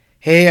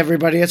Hey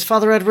everybody, it's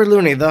Father Edward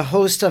Looney, the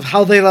host of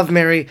How They Love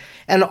Mary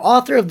and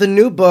author of the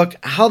new book,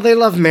 How They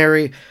Love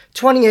Mary,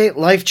 28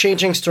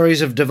 Life-Changing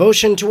Stories of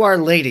Devotion to Our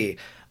Lady,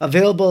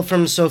 available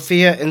from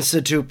Sophia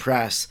Institute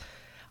Press.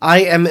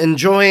 I am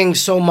enjoying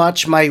so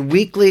much my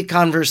weekly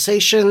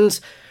conversations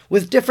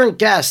with different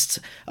guests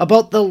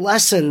about the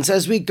lessons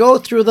as we go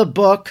through the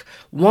book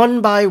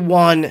one by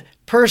one,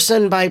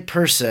 person by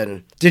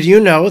person. Did you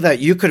know that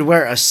you could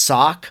wear a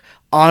sock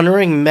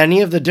honoring many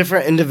of the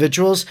different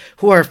individuals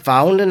who are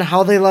found in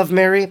How They Love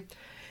Mary?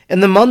 In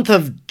the month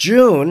of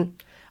June,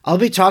 I'll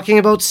be talking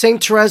about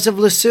St. Therese of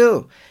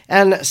Lisieux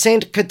and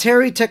St.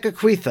 Kateri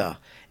Tekakwitha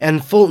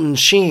and Fulton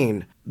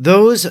Sheen.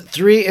 Those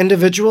three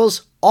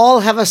individuals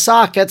all have a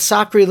sock at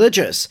Sock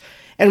Religious.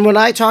 And when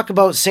I talk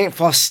about St.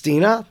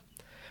 Faustina,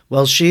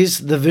 well,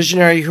 she's the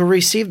visionary who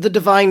received the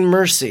Divine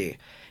Mercy.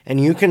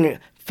 And you can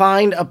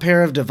find a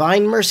pair of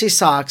Divine Mercy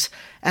socks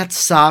at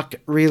Sock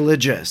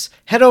Religious.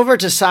 Head over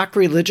to Sock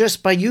Religious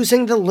by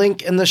using the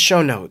link in the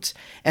show notes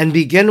and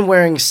begin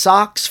wearing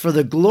socks for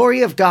the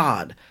glory of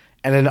God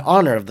and in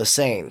honor of the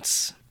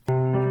saints.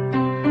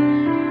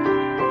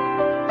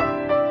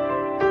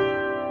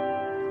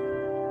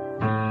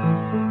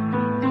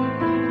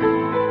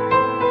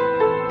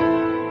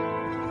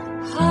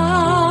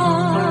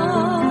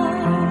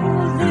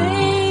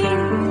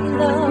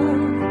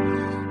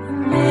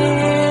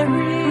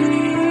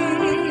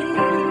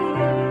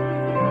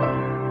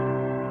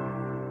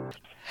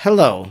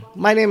 Hello,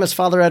 my name is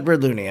Father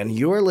Edward Looney, and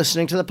you are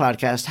listening to the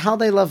podcast How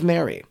They Love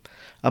Mary,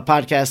 a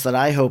podcast that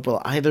I hope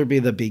will either be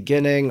the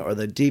beginning or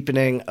the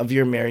deepening of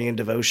your Marian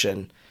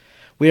devotion.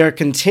 We are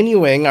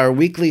continuing our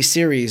weekly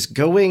series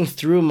going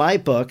through my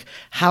book,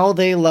 How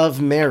They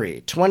Love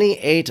Mary,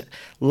 28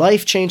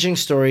 life-changing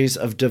stories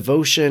of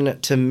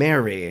devotion to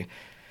Mary.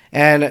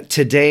 And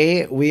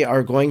today we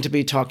are going to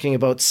be talking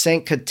about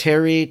St.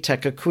 Kateri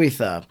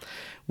Tekakwitha.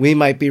 We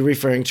might be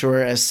referring to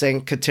her as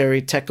St.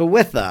 Kateri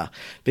Tekakwitha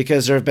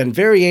because there have been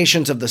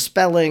variations of the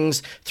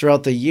spellings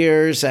throughout the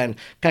years and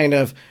kind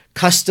of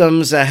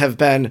customs that have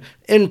been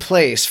in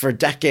place for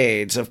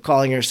decades of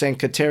calling her St.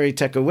 Kateri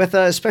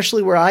Tekakwitha,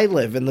 especially where I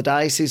live in the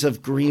Diocese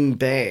of Green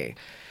Bay.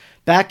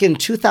 Back in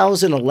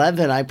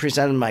 2011, I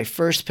presented my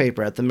first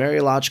paper at the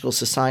Mariological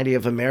Society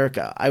of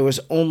America. I was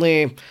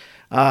only...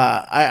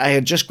 I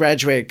had just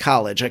graduated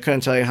college. I couldn't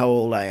tell you how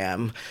old I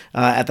am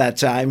at that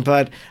time,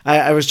 but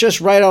I was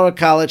just right out of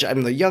college.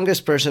 I'm the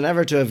youngest person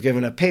ever to have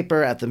given a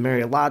paper at the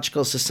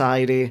Mariological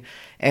Society,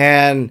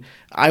 and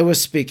I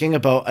was speaking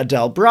about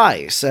Adele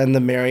Bryce and the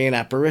Marian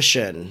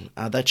apparition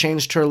that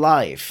changed her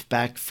life.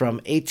 Back from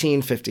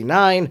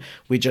 1859,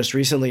 we just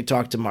recently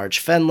talked to Marge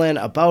Fenlon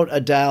about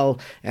Adele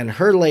and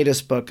her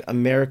latest book,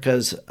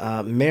 America's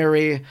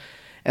Mary.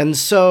 And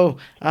so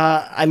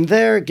I'm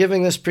there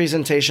giving this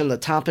presentation. The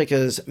topic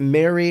is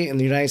Mary in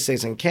the United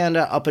States and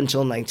Canada up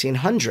until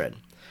 1900.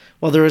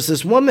 Well, there was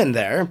this woman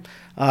there,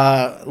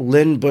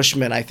 Lynn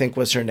Bushman, I think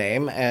was her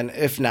name. And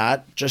if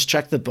not, just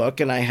check the book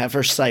and I have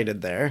her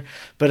cited there.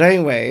 But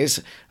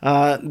anyways,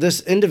 this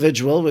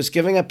individual was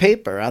giving a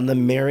paper on the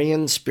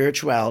Marian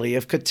spirituality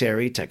of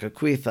Kateri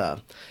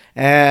Tekakwitha.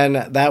 And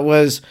that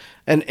was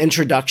an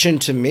introduction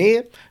to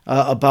me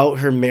about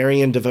her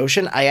Marian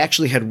devotion. I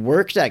actually had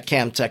worked at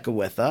Camp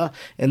Tekakwitha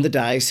in the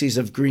Diocese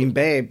of Green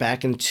Bay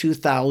back in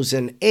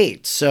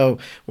 2008. So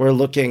we're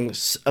looking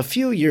a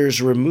few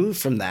years removed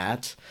from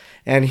that.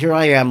 And here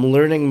I am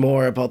learning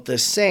more about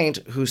this saint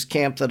whose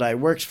camp that I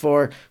worked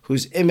for,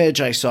 whose image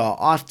I saw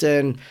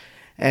often.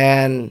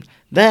 And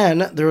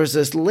then there was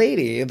this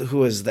lady who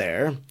was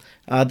there.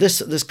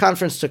 This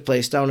conference took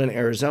place down in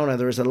Arizona.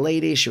 There was a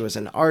lady, she was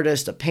an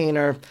artist, a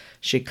painter.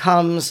 She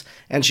comes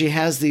and she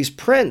has these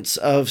prints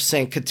of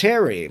St.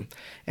 Kateri.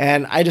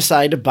 And I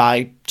decided to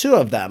buy two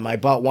of them. I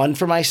bought one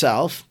for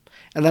myself,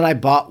 and then I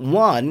bought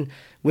one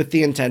with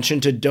the intention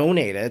to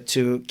donate it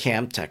to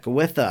Camp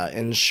Tekakwitha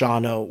in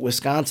Shawano,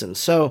 Wisconsin.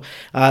 So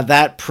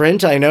that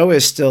print, I know,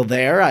 is still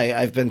there,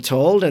 I've been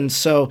told. And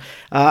so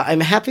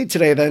I'm happy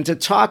today then to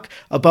talk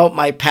about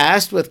my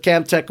past with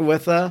Camp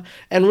Tekakwitha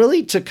and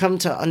really to come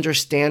to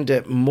understand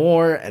it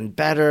more and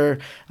better,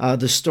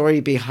 the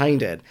story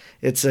behind it.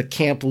 It's a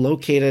camp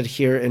located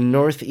here in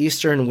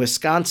northeastern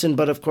Wisconsin,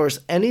 but of course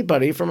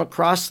anybody from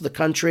across the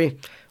country,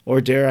 or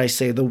dare I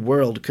say the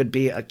world, could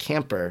be a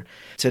camper.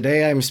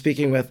 Today I'm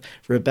speaking with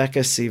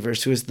Rebecca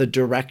Sievers, who is the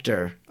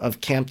director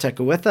of Camp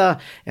Tekakwitha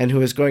and who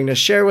is going to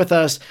share with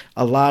us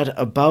a lot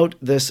about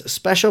this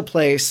special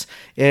place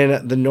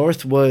in the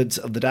North Woods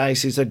of the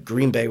Diocese of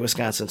Green Bay,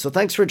 Wisconsin. So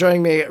thanks for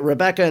joining me,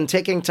 Rebecca, and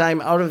taking time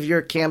out of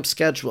your camp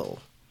schedule.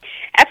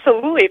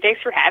 Absolutely.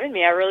 Thanks for having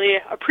me. I really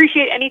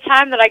appreciate any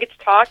time that I get to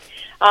talk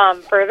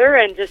further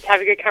and just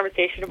have a good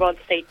conversation about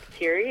St.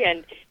 Kateri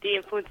and the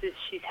influences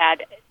she's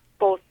had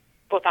both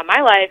on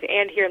my life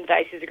and here in the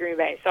Diocese of Green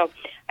Bay. So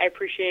I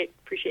appreciate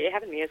you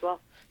having me as well.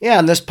 Yeah,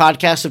 and this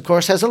podcast, of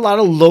course, has a lot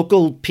of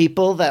local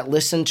people that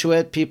listen to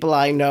it, people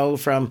I know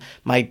from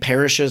my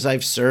parishes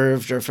I've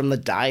served or from the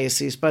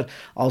diocese, but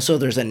also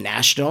there's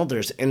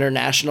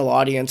international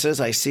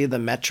audiences. I see the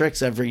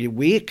metrics every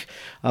week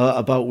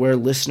about where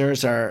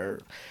listeners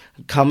are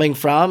coming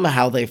from,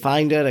 how they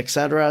find it,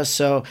 etc.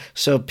 So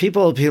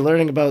people will be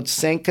learning about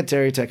St.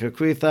 Kateri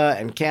Tekakwitha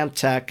and Camp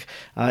Tech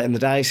in the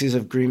Diocese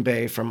of Green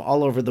Bay from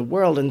all over the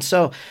world. And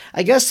so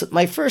I guess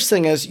my first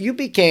thing is you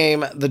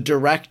became the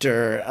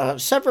director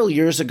several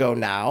years ago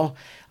now.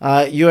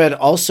 You had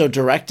also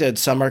directed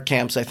summer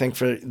camps, I think,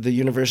 for the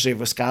University of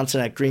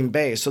Wisconsin at Green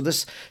Bay. So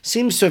this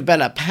seems to have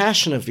been a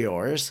passion of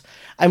yours.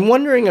 I'm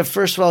wondering if,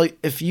 first of all,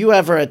 if you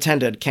ever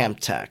attended Camp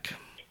Tech.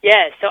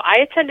 Yeah, so I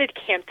attended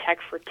Camp Tech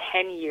for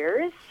 10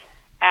 years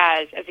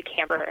as a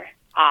camper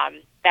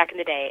back in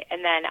the day.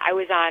 And then I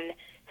was on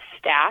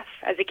staff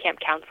as a camp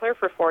counselor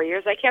for 4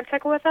 years at Camp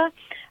Tekakwitha.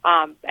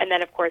 And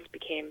then, of course,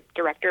 became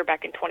director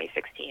back in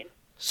 2016.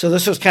 So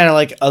this was kind of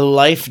like a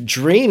life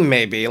dream,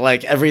 maybe,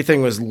 like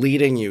everything was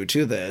leading you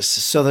to this.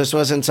 So this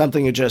wasn't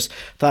something you just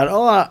thought,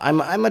 oh,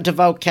 I'm a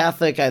devout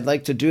Catholic. I'd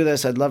like to do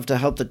this. I'd love to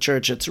help the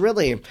church. It's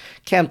really,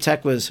 Camp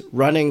Tech was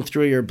running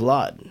through your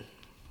blood.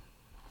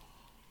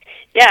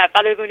 Yeah,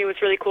 Father Looney,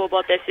 what's really cool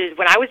about this is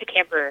when I was a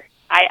camper,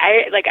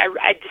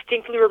 I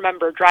distinctly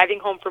remember driving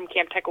home from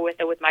Camp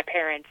Tekakwitha with my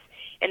parents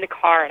in the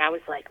car, and I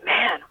was like,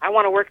 man, I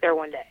want to work there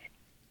one day.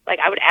 Like,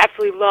 I would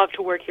absolutely love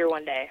to work here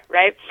one day,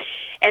 right?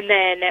 And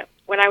then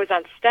when I was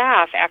on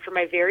staff, after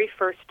my very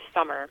first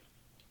summer,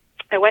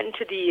 I went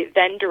into the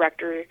then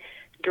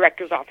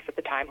director's office at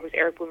the time, who was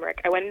Eric Blumerick.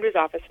 I went into his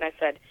office and I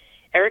said,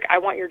 Eric, I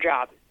want your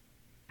job.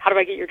 How do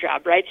I get your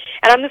job, right?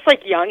 And I'm this,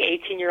 like, young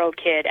 18-year-old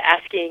kid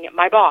asking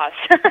my boss,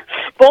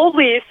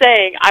 boldly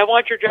saying, I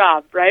want your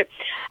job, right?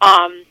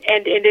 And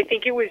I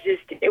think it was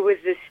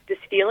this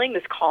feeling,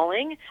 this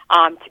calling,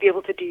 to be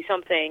able to do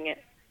something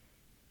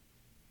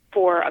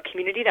for a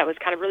community that was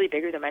kind of really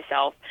bigger than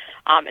myself,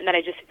 and that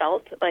I just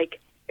felt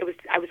like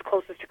I was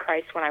closest to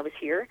Christ when I was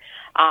here,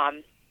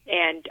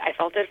 and I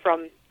felt it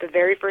from the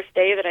very first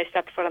day that I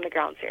stepped foot on the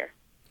grounds here.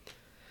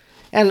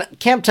 And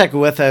Camp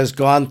Tekakwitha has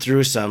gone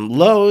through some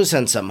lows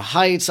and some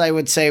heights, I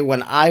would say.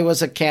 When I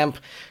was a camp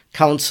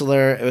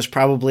counselor, it was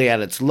probably at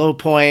its low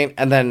point.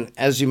 And then,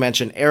 as you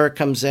mentioned, Eric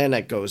comes in,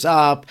 it goes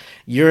up.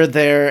 You're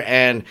there,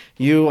 and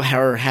you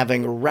are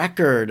having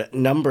record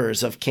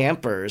numbers of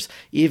campers,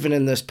 even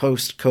in this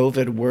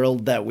post-COVID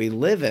world that we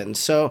live in.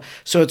 So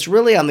it's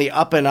really on the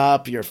up and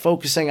up. You're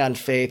focusing on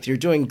faith. You're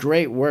doing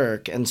great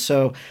work. And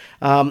so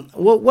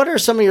what are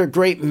some of your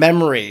great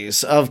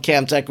memories of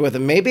Camp Tekakwitha,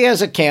 maybe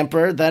as a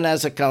camper, then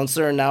as a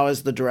counselor, and now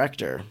as the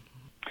director?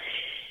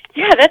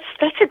 Yeah,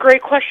 that's a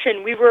great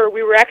question. We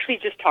were actually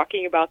just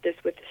talking about this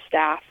with the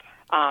staff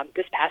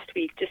this past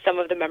week, just some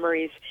of the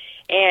memories.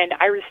 And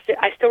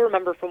I still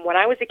remember from when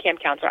I was a camp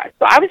counselor.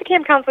 So I was a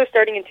camp counselor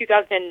starting in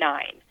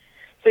 2009.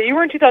 So you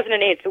were in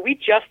 2008. So we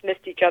just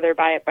missed each other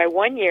by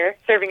 1 year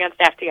serving on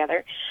staff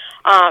together.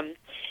 And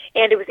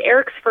it was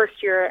Eric's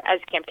first year as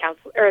camp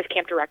counselor or as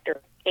camp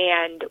director.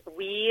 And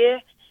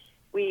we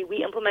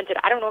implemented,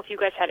 I don't know if you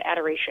guys had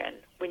adoration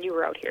when you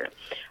were out here.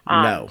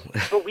 No.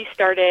 But we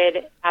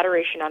started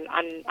adoration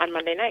on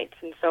Monday nights.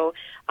 And so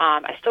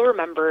I still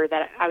remember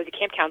that I was a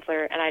camp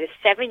counselor, and I had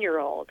a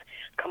 7-year-old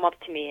come up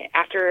to me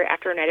after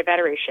a night of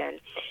adoration.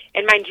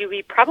 And mind you,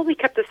 we probably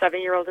kept the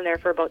 7-year-old in there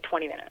for about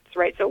 20 minutes,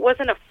 right? So it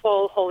wasn't a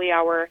full holy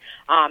hour,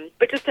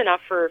 but just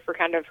enough for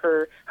kind of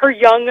her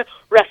young,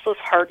 restless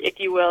heart, if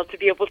you will, to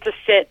be able to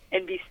sit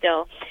and be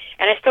still.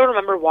 And I still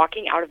remember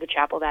walking out of the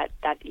chapel that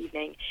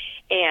evening,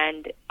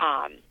 and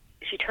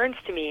she turns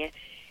to me,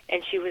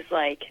 and she was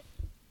like,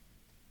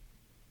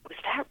 was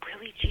that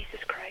really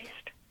Jesus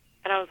Christ?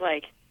 And I was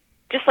like,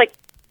 just like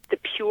the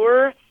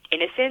pure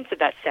innocence of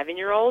that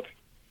 7-year-old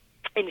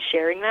in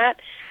sharing that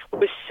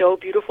was so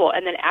beautiful.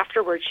 And then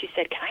afterwards she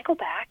said, can I go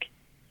back?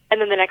 And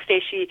then the next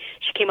day she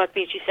came up to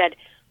me and she said,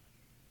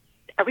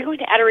 are we going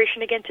to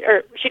adoration again?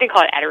 Or she didn't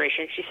call it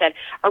adoration. She said,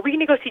 are we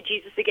going to go see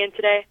Jesus again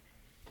today?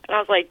 And I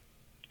was like,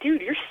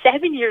 dude, you're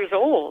 7 years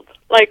old.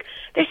 Like,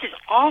 this is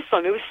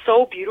awesome. It was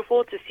so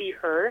beautiful to see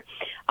her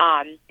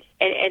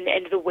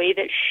and the way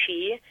that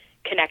she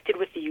connected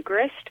with the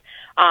Eucharist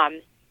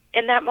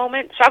in that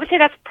moment. So I would say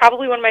that's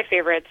probably one of my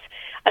favorites.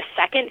 A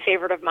second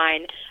favorite of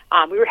mine,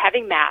 we were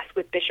having Mass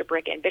with Bishop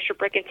Ricken.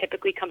 Bishop Ricken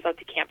typically comes out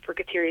to camp for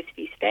Kateri's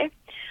Feast Day,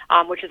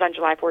 which is on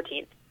July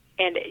 14th.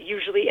 And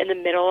usually in the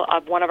middle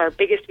of one of our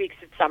biggest weeks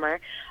of summer.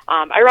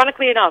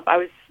 Ironically enough,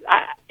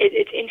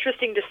 it's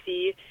interesting to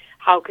see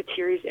how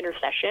Kateri's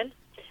intercession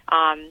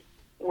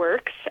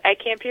works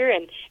at camp here,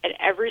 and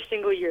every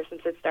single year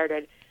since it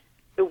started,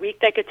 the week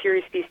that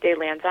Kateri's Feast Day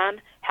lands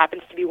on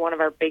happens to be one of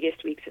our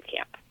biggest weeks of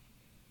camp,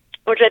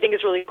 which I think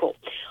is really cool.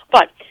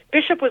 But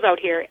Bishop was out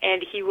here,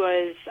 and he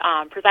was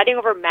presiding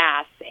over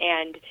Mass,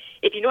 and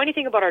if you know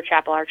anything about our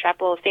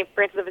chapel, St.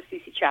 Francis of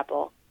Assisi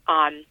Chapel,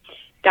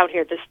 down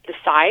here, the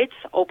sides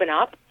open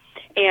up,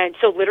 and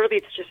so literally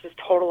it's just this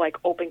total, like,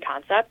 open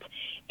concept.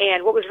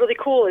 And what was really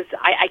cool is,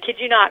 I kid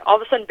you not, all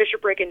of a sudden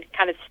Bishop Ricken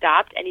kind of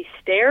stopped, and he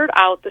stared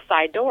out the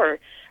side door,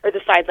 or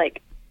the side,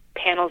 like,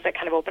 panels that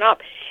kind of open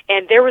up,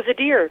 and there was a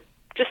deer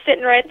just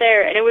sitting right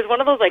there. And it was one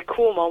of those, like,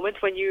 cool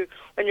moments when you're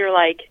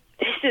like,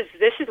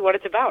 this is what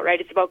it's about, right?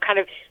 It's about kind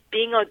of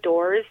being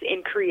outdoors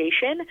in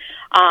creation,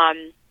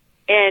 and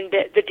And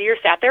the deer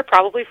sat there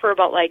probably for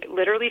about like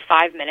literally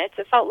 5 minutes,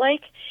 it felt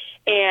like,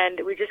 and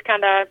we just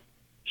kind of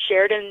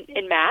shared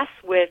in mass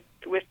with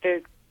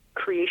the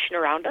creation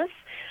around us.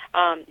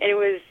 And it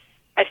was,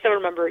 I still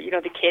remember,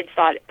 the kids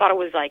thought it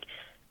was like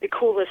the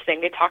coolest thing.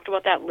 They talked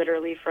about that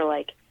literally for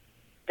like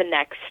the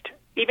next,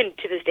 even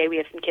to this day, we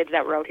have some kids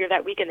that were out here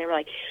that week, and they were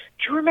like,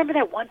 "Do you remember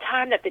that one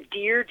time that the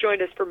deer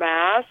joined us for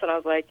mass?" And I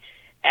was like,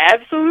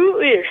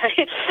 "Absolutely."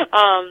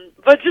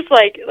 But just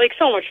like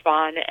so much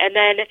fun.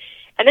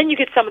 And then you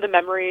get some of the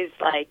memories,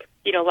 like,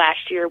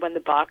 last year when the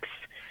Bucks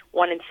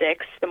 1-6,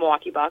 the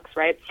Milwaukee Bucks,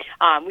 right?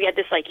 We had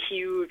this like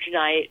huge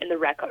night in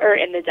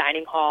in the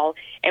dining hall,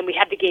 and we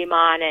had the game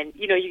on, and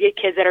you get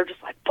kids that are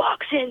just like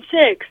Bucks in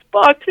 6,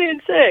 Bucks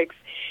in 6,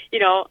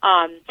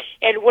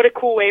 and what a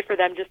cool way for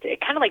them. It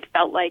kind of like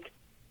felt like,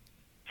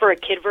 for a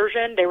kid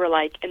version, they were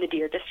like in the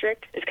Deer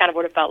District is kind of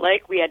what it felt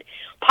like. We had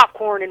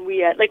popcorn, and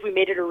we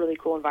made it a really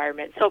cool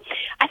environment. So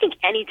I think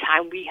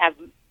anytime we have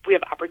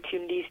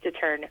opportunities to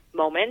turn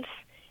moments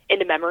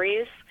into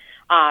memories,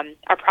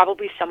 are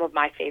probably some of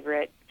my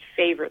favorite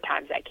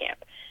times at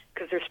camp,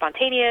 because they're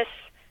spontaneous,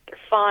 they're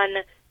fun,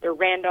 they're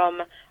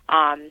random,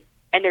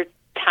 and they're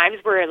times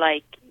where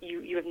like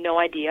you have no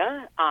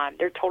idea.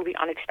 They're totally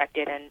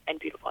unexpected and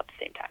beautiful at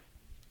the same time.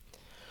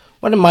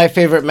 One of my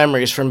favorite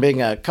memories from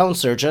being a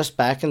counselor just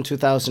back in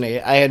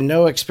 2008, I had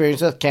no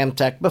experience with Camp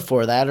Tech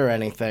before that or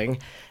anything.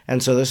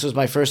 And so this was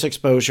my first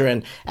exposure.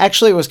 And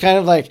actually, it was kind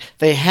of like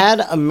they had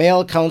a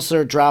male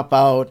counselor drop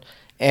out,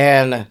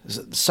 and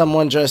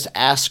someone just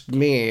asked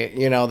me,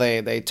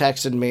 they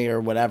texted me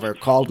or whatever,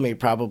 called me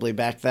probably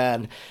back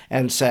then,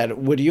 and said,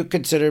 "Would you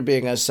consider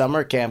being a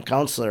summer camp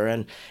counselor?"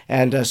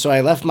 And so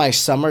I left my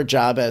summer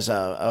job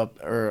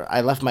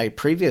I left my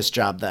previous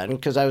job then,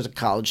 because I was a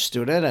college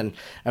student and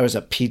I was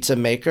a pizza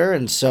maker.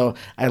 And so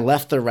I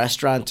left the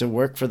restaurant to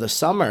work for the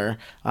summer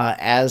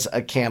as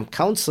a camp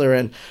counselor.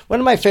 And one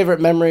of my favorite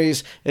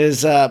memories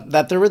is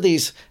that there were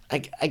these,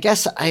 I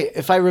guess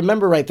if I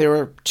remember right, there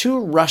were 2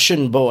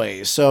 Russian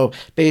boys. So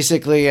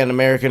basically an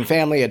American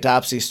family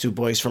adopts these 2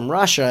 boys from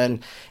Russia,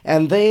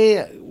 and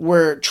they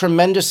were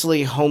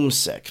tremendously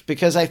homesick,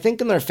 because I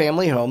think in their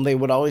family home, they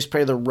would always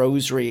pray the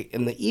rosary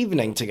in the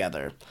evening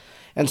together.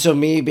 And so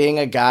me being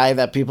a guy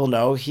that people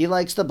know, he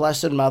likes the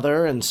Blessed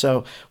Mother. And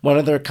so one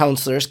of their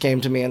counselors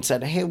came to me and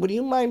said, "Hey, would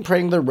you mind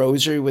praying the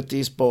rosary with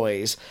these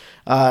boys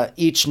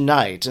each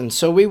night?" And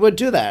so we would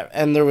do that.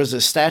 And there was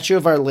a statue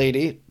of Our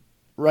Lady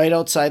right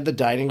outside the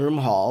dining room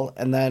hall,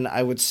 and then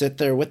I would sit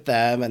there with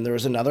them, and there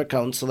was another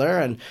counselor,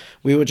 and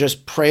we would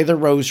just pray the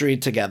rosary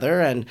together,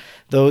 and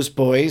those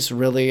boys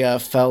really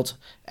felt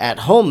at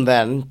home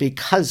then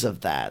because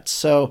of that.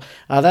 So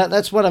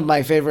that's one of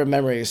my favorite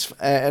memories,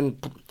 and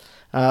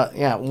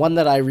one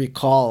that I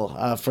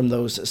recall from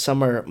those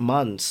summer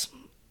months.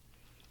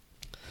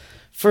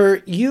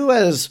 For you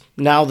as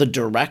now the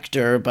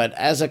director, but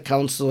as a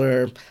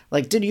counselor,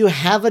 like, did you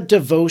have a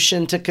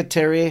devotion to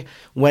Kateri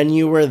when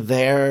you were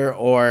there?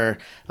 Or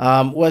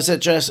was it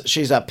just,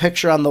 she's a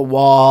picture on the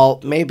wall,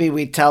 maybe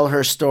we tell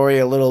her story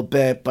a little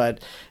bit,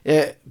 but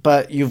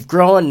you've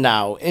grown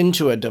now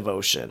into a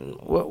devotion?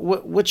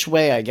 Which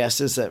way, I guess,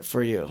 is it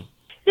for you?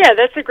 Yeah,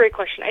 that's a great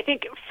question. I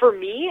think for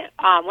me,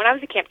 when I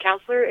was a camp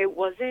counselor, it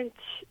wasn't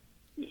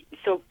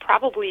so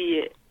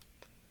probably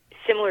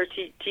similar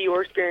to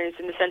your experience,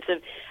 in the sense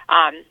of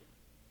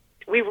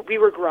we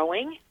were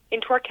growing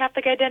into our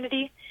Catholic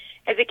identity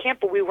as a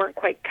camp, but we weren't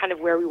quite kind of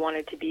where we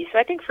wanted to be. So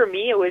I think for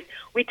me, it was,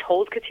 we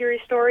told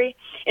Kateri's story,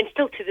 and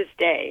still to this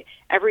day,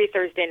 every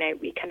Thursday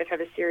night we kind of have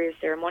a serious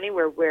ceremony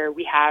where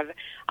we have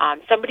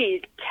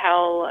somebody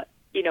tell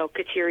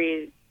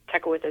Kateri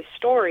Tekakwitha's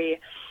story,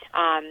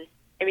 and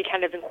we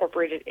kind of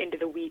incorporate it into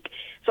the week.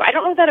 So I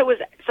don't know that it was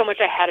so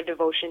much I had a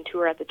devotion to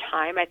her at the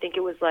time. I think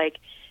it was like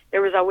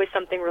there was always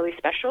something really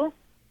special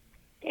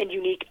and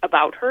unique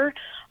about her,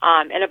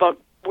 and about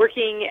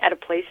working at a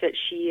place that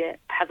she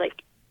had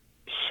like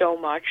so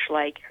much,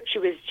 like she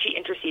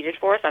interceded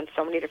for us on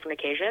so many different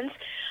occasions.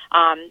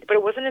 But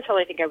it wasn't until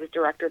I think I was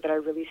director that I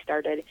really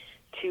started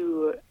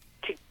to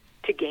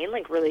gain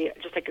like really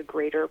just like a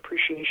greater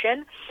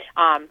appreciation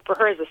for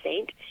her as a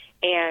saint,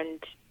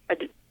 and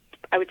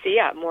I would say,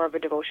 more of a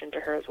devotion to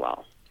her as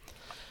well.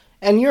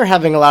 And you're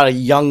having a lot of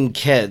young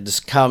kids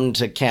come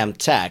to Camp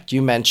Tech.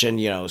 You mentioned,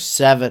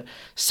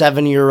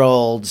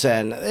 7-year-olds,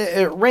 and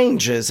it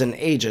ranges in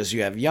ages.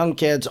 You have young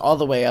kids all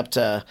the way up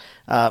to,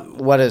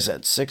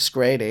 6th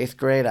grade, 8th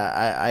grade?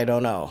 I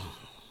don't know.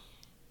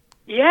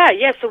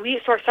 Yeah. So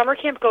our summer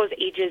camp goes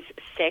ages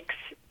 6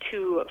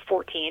 to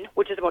 14,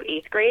 which is about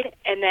 8th grade.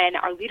 And then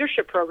our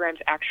leadership programs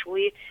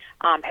actually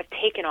have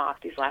taken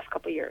off these last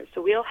couple of years.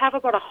 So we'll have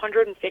about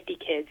 150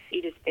 kids,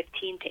 ages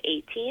 15 to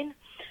 18,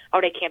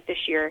 out at camp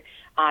this year,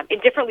 in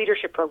different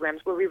leadership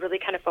programs where we really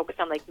kind of focus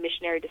on like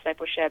missionary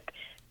discipleship,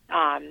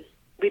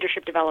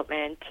 leadership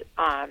development,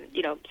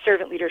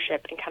 servant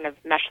leadership, and kind of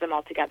mesh them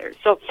all together.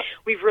 So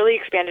we've really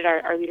expanded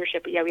our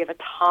leadership, but we have a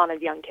ton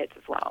of young kids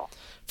as well.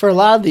 For a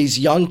lot of these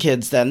young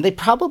kids then, they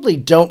probably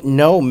don't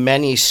know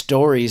many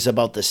stories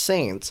about the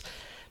saints.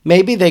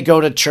 maybe they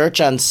go to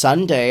church on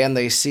Sunday and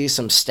they see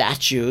some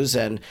statues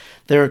and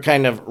they're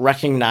kind of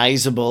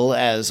recognizable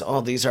as,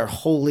 oh, these are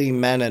holy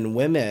men and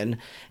women.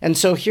 And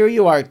so here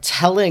you are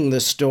telling the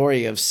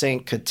story of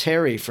St.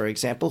 Kateri, for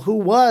example, who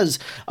was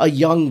a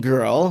young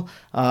girl.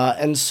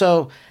 And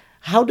so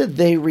how did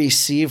they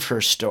receive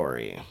her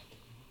story?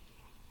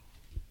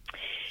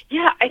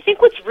 Yeah, I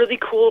think what's really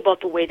cool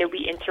about the way that we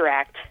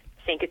interact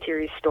St.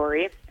 Kateri's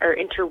story, or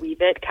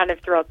interweave it kind of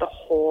throughout the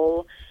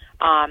whole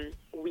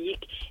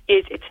week,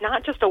 is it's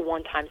not just a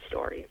one-time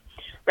story,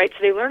 right? So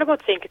they learn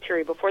about St.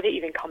 Kateri before they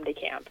even come to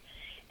camp.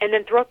 And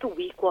then throughout the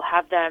week, we'll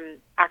have them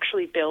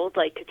actually build,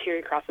 like,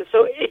 Kateri crosses.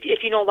 So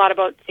if you know a lot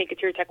about St.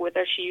 Kateri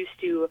Tekakwitha, she used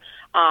to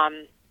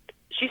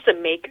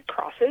make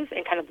crosses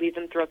and kind of leave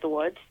them throughout the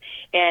woods.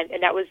 And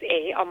that was,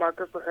 a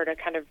marker for her to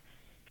kind of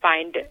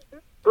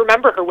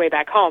remember her way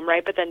back home,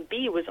 right? But then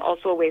B was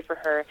also a way for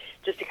her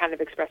just to kind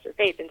of express her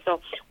faith. And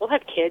so we'll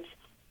have kids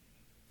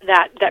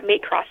that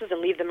make crosses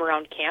and leave them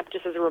around camp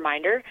just as a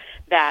reminder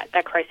that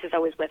Christ is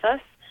always with us,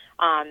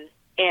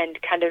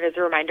 and kind of as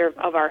a reminder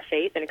of our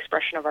faith and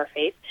expression of our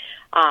faith.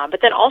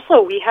 But then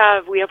also we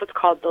have what's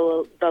called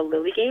the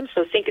Lily Game.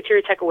 So St.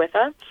 Kateri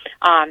Tekakwitha,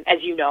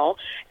 as you know,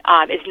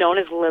 is known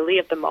as Lily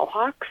of the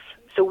Mohawks.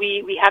 So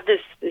we have this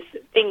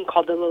thing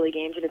called the Lily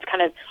Games, and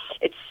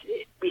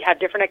we have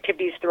different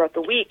activities throughout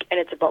the week, and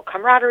it's about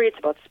camaraderie, it's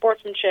about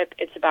sportsmanship,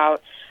 it's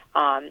about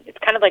it's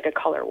kind of like a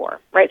color war,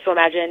 right? So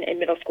imagine in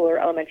middle school or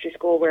elementary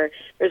school where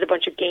there's a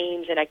bunch of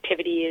games and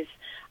activities,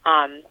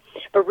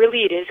 but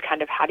really it is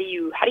kind of how do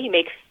you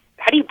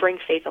bring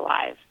faith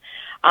alive?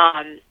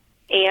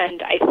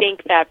 And I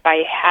think that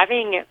by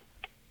having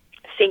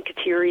St.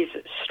 Kateri's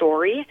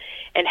story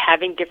and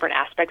having different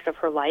aspects of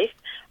her life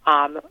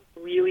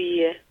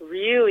really,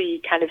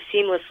 really kind of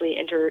seamlessly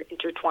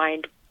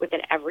intertwined within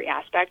every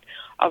aspect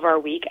of our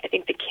week. I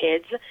think the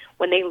kids,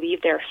 when they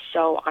leave, they're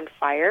so on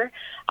fire,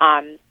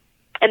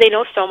 and they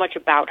know so much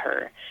about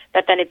her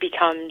that then it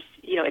becomes,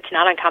 it's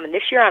not uncommon.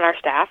 This year on our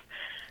staff,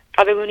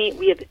 Father Looney,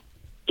 we have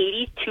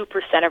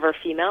 82% of our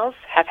females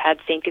have had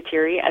St.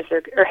 Kateri as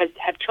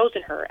have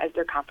chosen her as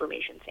their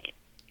confirmation saint.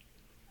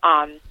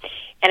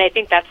 And I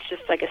think that's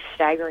just like a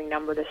staggering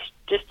number to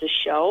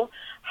show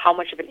how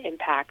much of an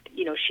impact,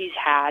 she's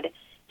had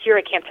here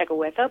at Camp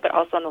Tekakwitha, but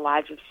also on the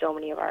lives of so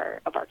many of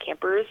our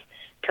campers,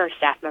 turned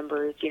staff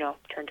members,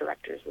 turned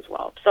directors as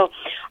well. So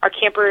our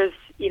campers,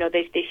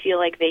 they feel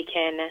like they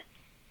can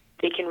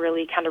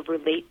really kind of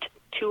relate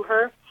to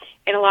her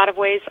in a lot of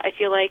ways, I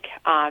feel like,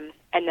 and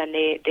then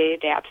they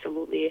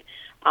absolutely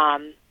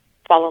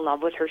fall in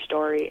love with her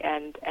story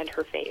and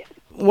her faith.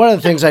 One of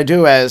the things I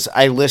do as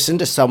I listen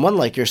to someone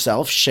like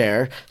yourself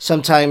share,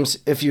 sometimes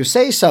if you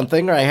say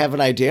something or I have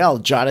an idea, I'll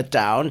jot it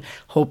down,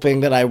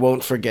 hoping that I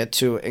won't forget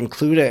to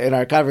include it in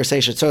our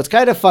conversation. So it's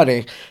kind of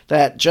funny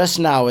that just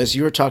now, as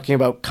you were talking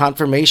about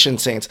confirmation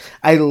saints,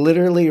 I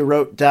literally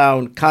wrote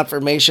down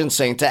confirmation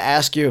saint to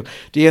ask you,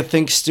 do you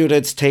think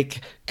students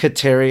take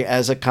Kateri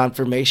as a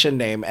confirmation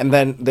name? And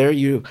then there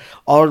you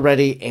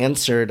already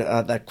answered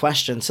that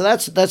question. So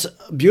that's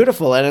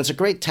beautiful, and it's a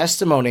great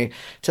testimony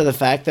to the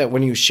fact that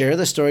when you share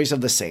the stories of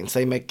the saints,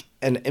 they make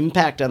an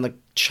impact on the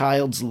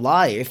child's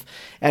life,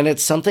 and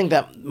it's something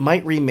that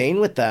might remain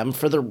with them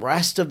for the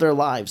rest of their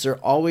lives. They're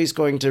always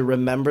going to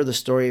remember the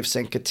story of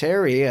St.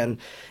 Kateri,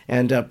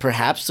 and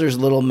perhaps there's a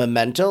little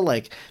memento,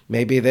 like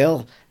maybe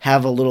they'll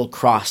have a little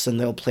cross and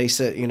they'll place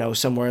it,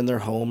 somewhere in their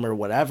home or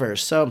whatever.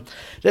 So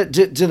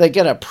do they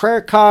get a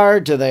prayer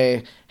card? Do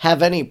they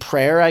have any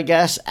prayer, I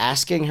guess,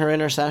 asking her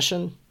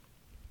intercession?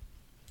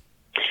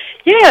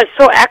 Yeah,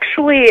 so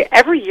actually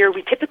every year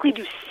we typically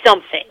do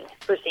something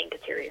for St.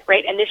 Kateri,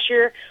 right? And this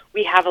year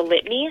we have a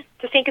litany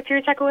to St.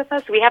 Kateri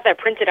Tekakwitha, so we have that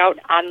printed out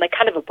on like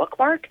kind of a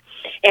bookmark.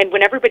 And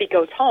when everybody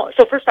goes home,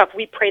 so first off,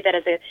 we pray that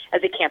as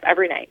a camp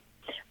every night.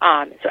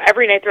 So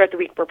every night throughout the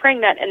week we're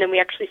praying that, and then we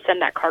actually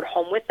send that card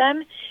home with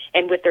them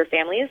and with their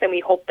families, and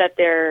we hope that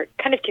they're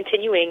kind of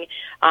continuing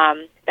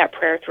that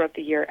prayer throughout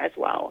the year as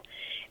well.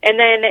 And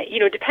then,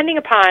 depending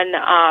upon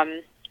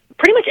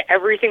pretty much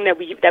everything that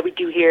we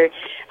do here,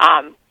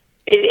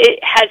 it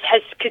has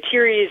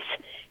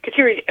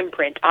Kateri's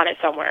imprint on it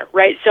somewhere,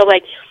 right? So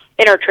like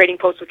in our trading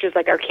post, which is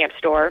like our camp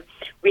store,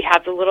 we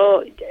have the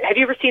little, have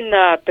you ever seen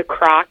the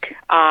Croc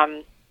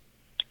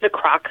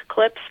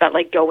clips that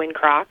like go in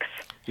Crocs?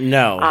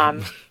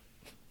 No.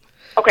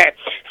 Okay.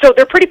 So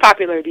they're pretty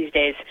popular these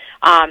days,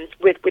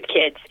 with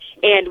kids.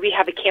 And we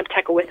have a Camp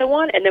Tekakwitha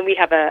one, and then we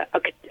have a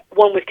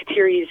one with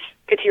Kateri's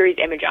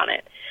image on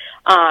it.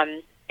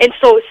 And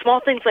so small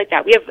things like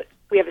that. We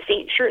have a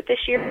Saint shirt this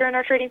year in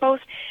our trading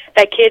post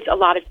that a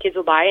lot of kids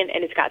will buy,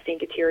 and it's got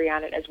St. Kateri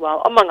on it as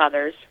well, among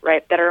others,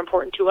 right, that are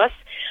important to us.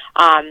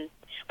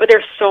 But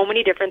there's so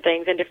many different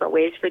things and different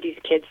ways for these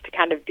kids to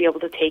kind of be able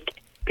to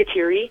take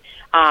Kateri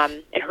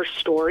and her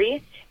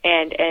story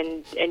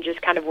and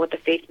just kind of what the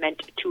faith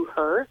meant to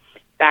her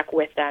back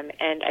with them.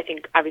 And I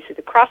think obviously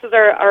the crosses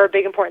are a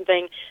big important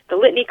thing. The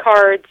litany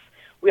cards.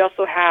 We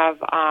also have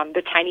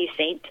the Tiny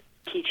Saint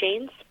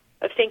keychains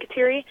of St.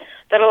 Kateri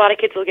that a lot of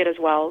kids will get as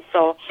well.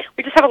 So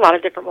we just have a lot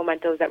of different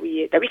mementos that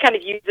we kind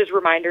of use as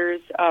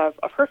reminders of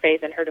her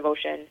faith and her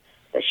devotion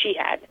that she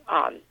had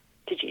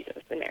to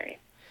Jesus and Mary.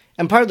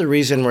 And part of the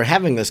reason we're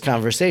having this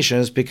conversation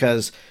is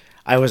because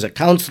I was a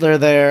counselor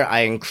there.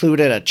 I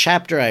included a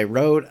chapter. I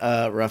wrote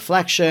a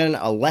reflection,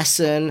 a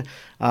lesson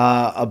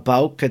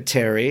about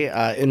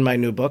Kateri in my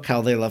new book,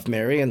 How They Love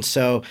Mary. And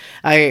so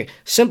I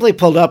simply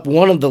pulled up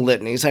one of the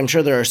litanies. I'm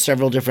sure there are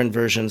several different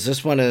versions.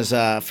 This one is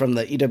from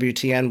the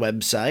EWTN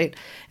website,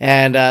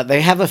 and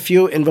they have a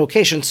few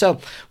invocations. So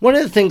one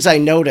of the things I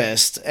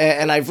noticed,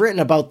 and I've written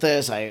about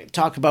this, I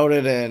talk about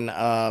it in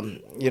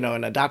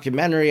in a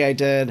documentary I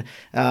did,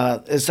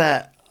 is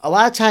that a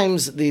lot of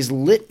times these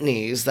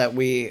litanies that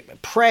we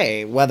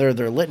pray, whether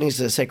they're litanies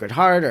to the Sacred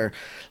Heart or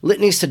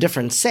litanies to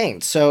different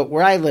saints. So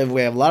where I live,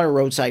 we have a lot of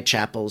roadside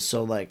chapels.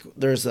 So like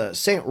there's a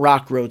St.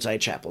 Roch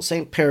roadside chapel,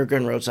 St.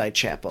 Peregrine roadside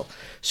chapel.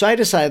 So I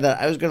decided that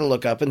I was going to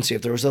look up and see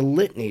if there was a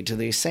litany to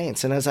these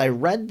saints. And as I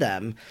read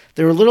them,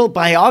 there were little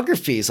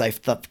biographies I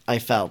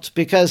felt,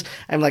 because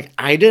I'm like,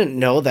 I didn't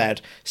know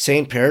that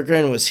St.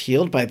 Peregrine was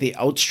healed by the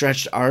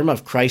outstretched arm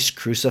of Christ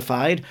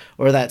crucified,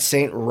 or that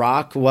St.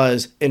 Roch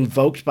was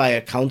invoked by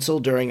a council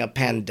during a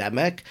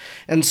pandemic.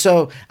 And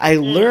so I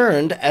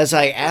learned, as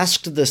I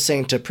asked the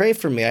saint to pray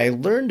for me, I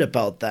learned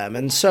about them.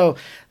 And so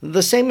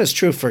the same is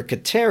true for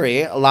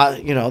Kateri.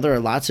 There are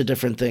lots of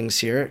different things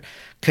here.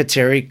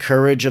 Kateri,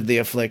 courage of the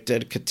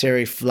afflicted.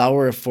 Kateri,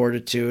 flower of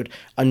fortitude,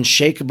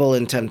 unshakable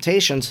in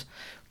temptations,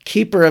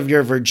 keeper of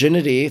your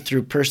virginity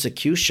through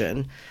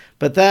persecution.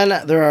 But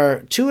then there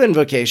are two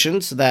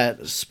invocations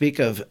that speak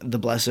of the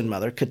Blessed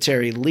Mother.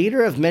 Kateri,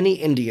 leader of many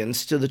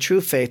Indians to the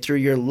true faith through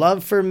your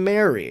love for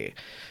Mary.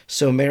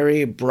 So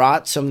Mary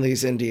brought some of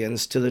these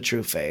Indians to the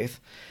true faith.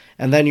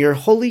 And then your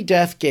holy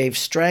death gave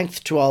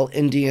strength to all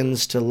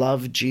Indians to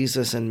love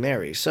Jesus and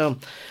Mary. So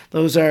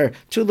those are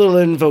two little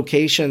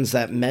invocations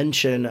that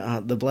mention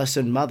the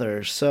Blessed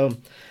Mother. So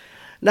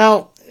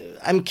now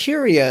I'm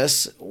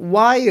curious,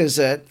 why is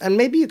it, and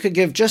maybe you could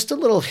give just a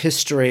little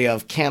history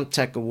of Camp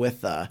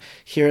Tekakwitha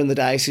here in the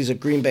Diocese of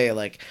Green Bay.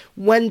 Like,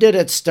 when did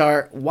it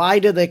start? Why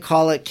did they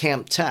call it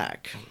Camp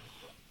Tech?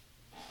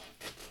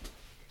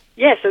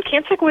 Yeah, so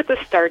Camp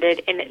Tekakwitha started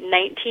in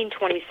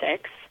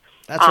 1926.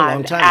 That's a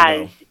long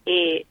time ago.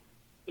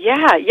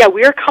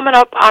 We are coming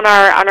up on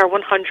our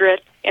 100th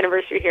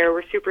anniversary here.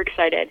 We're super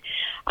excited.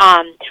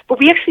 But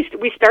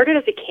we started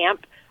as a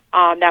camp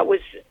that was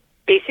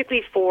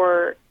basically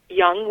for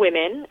young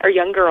women or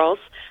young girls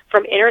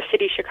from inner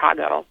city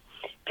Chicago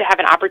to have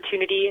an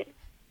opportunity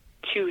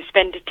to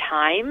spend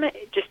time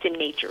just in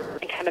nature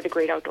and kind of the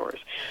great outdoors.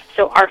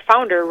 So our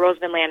founder, Rose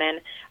Van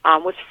Lannen,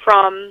 was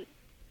from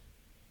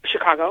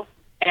Chicago,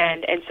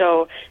 and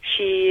so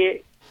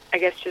she, I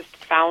guess, just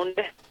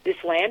found this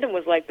land and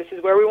was like, this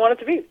is where we want it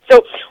to be.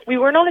 So we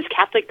were known as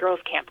Catholic Girls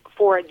Camp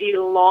for the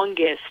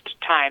longest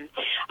time,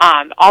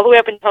 all the way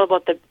up until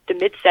about the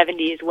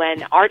mid-'70s,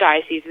 when our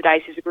diocese, the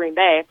Diocese of Green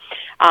Bay,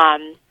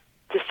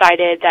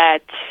 decided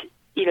that,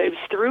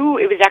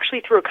 it was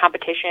actually through a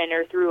competition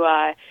or through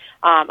a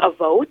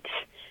vote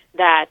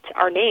that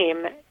our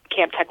name,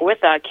 Camp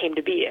Tekakwitha, came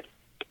to be.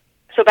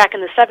 So back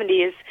in the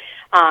 70s,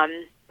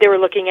 they were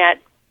looking at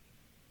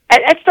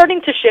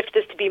starting to shift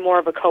this to be more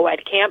of a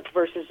co-ed camp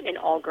versus an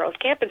all-girls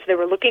camp, and so they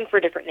were looking for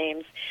different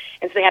names,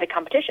 and so they had a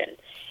competition,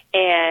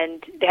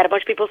 and they had a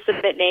bunch of people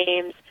submit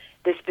names.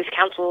 This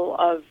council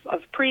of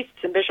priests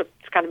and bishops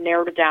kind of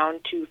narrowed it down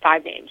to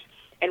 5 names,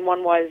 and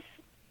one was,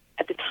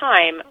 at the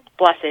time,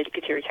 Blessed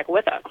Kateri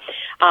Tekakwitha,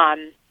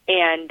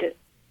 and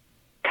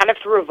kind of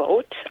through a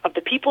vote of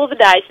the people of the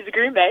Diocese of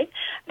Green Bay,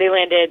 they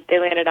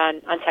landed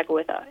on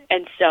Tekakwitha,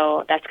 and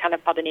so that's kind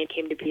of how the name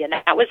came to be. And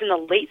that was in the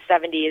late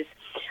 70s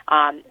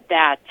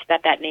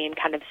that name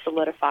kind of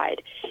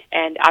solidified,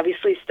 and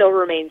obviously still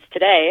remains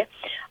today.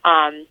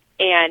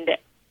 And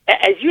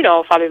as you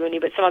know, Father Looney,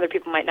 but some other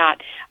people might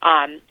not,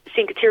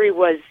 St. Kateri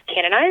was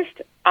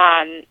canonized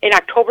in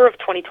October of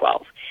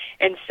 2012,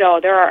 and so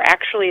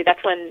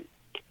that's when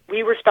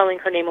we were spelling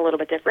her name a little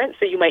bit different.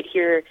 So you might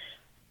hear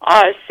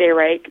us say,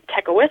 right,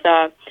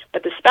 Tekakwitha,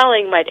 but the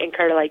spelling might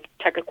incur like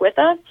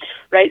Tekakwitha,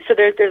 right? So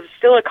there's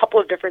still a couple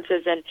of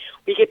differences, and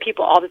we get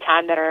people all the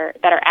time that are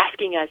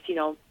asking us,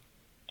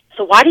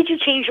 so why did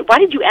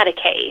you add a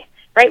K,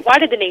 right? Why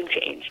did the name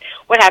change?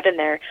 What happened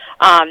there?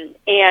 And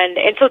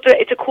so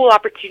it's a cool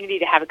opportunity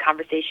to have a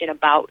conversation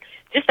about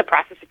just the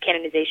process of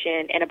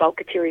canonization and about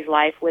Kateri's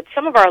life with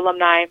some of our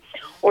alumni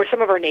or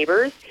some of our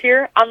neighbors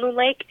here on Loon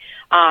Lake,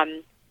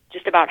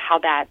 just about how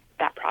that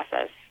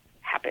process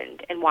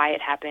happened and why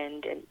it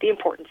happened and the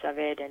importance of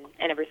it and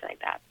everything like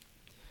that.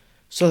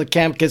 So the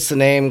camp gets the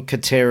name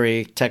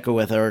Kateri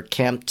Tekakwitha, or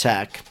Camp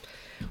Tech.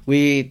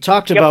 We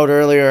talked about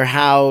earlier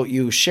how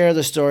you share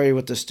the story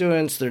with the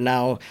students. They're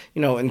now,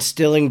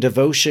 instilling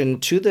devotion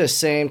to this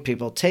saint.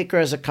 People take her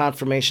as a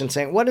confirmation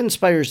saint. What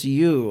inspires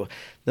you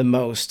the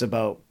most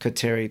about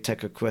Kateri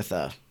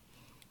Tekakwitha?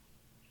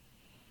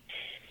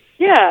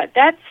 Yeah,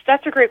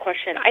 that's a great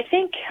question. I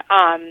think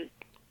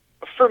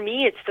for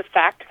me, it's the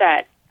fact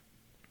that,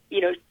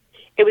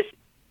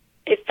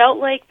 it it felt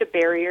like the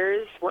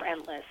barriers were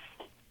endless,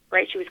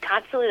 right? She was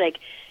constantly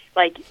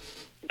like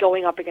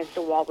going up against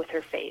the wall with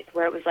her faith,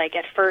 where it was like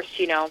at first,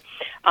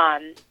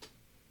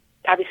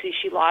 obviously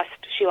she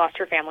lost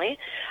her family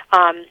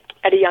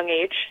at a young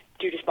age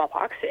due to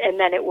smallpox, and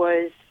then it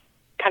was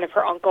kind of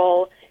her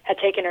uncle had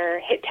taken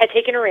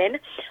her in,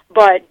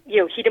 but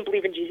he didn't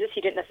believe in Jesus. He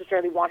didn't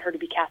necessarily want her to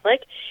be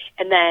Catholic,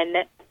 and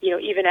then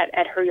even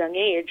at her young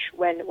age,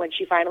 when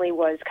she finally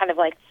was kind of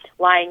like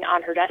lying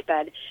on her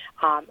deathbed,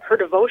 her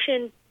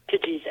devotion to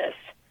Jesus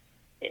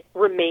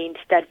remained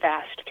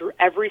steadfast through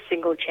every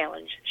single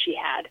challenge she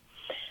had.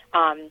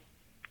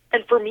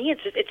 And for me,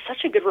 it's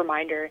such a good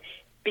reminder,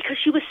 because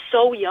she was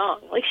so young.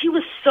 Like, she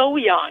was so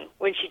young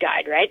when she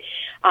died, right?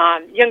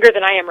 Younger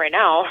than I am right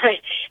now,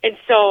 right? And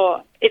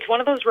so it's one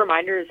of those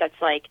reminders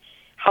that's like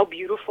how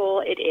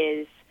beautiful it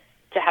is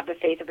to have the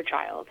faith of a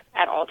child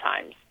at all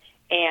times,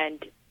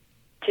 and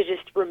to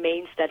just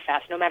remain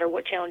steadfast no matter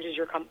what challenges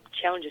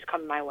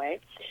come my way,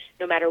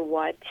 no matter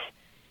what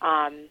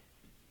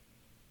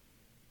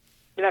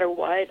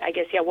I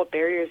guess, what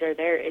barriers are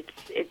there.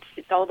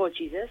 It's all about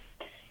Jesus,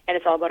 and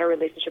it's all about our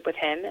relationship with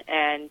Him,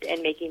 and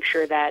making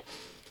sure that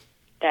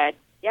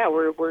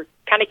we're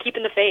kind of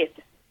keeping the faith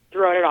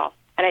throughout it all.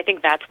 And I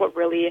think that's what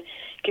really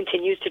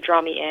continues to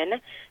draw me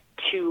in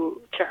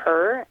to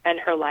her and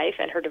her life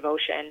and her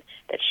devotion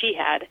that she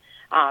had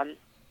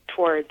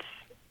towards,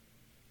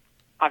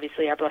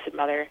 obviously, our Blessed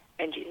Mother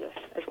and Jesus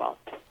as well.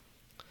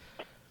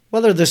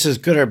 Whether this is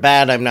good or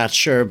bad, I'm not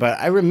sure, but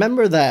I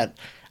remember that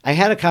I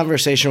had a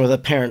conversation with a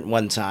parent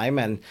one time,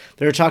 and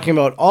they were talking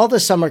about all the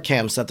summer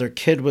camps that their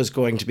kid was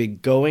going to be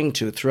going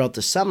to throughout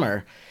the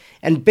summer.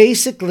 And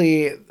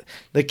basically,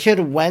 the kid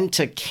went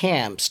to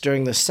camps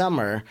during the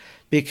summer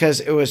because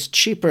it was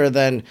cheaper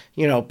than,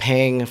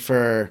 paying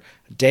for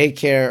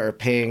daycare or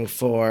paying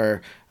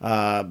for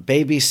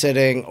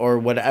babysitting or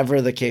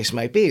whatever the case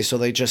might be. So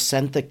they just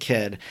sent the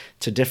kid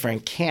to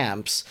different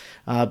camps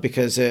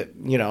because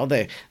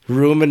they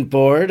room and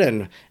board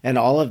and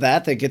all of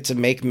that. They get to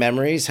make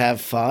memories,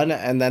 have fun,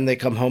 and then they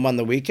come home on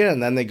the weekend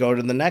and then they go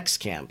to the next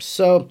camp.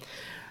 So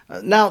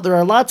now, there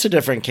are lots of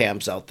different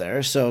camps out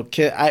there. So,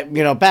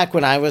 back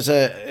when I was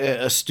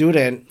a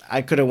student,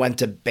 I could have went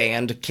to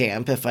band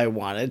camp if I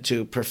wanted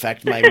to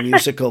perfect my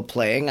musical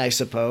playing, I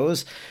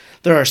suppose.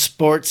 There are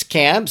sports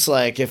camps,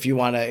 like if you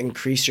want to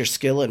increase your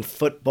skill in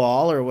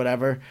football or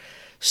whatever.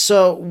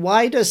 So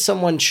why does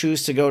someone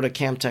choose to go to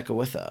Camp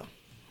Tekakwitha?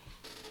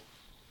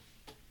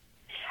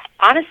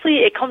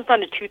 Honestly, it comes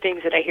down to two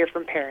things that I hear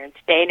from parents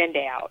day in and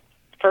day out.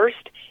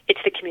 First,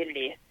 it's the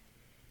community.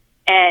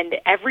 And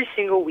every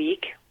single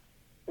week,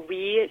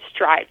 we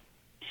strive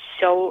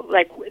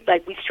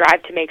we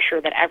strive to make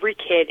sure that every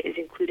kid is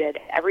included,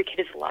 every kid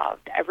is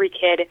loved, every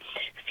kid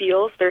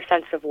feels their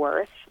sense of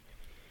worth.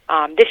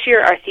 This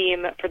year, our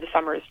theme for the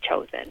summer is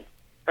chosen,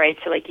 right?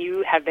 So,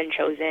 you have been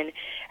chosen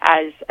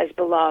as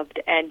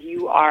beloved, and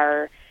you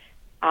are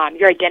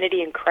your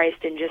identity in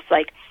Christ, and just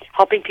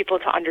helping people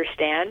to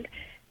understand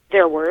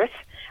their worth.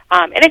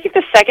 And I think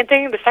the second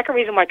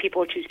reason why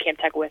people choose Camp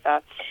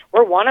Tekakwitha,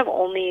 we're one of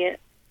only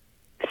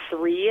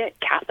 3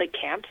 Catholic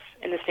camps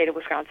in the state of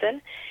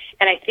Wisconsin,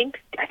 and I think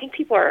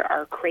people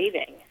are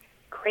craving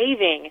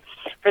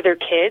for their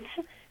kids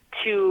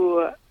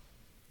to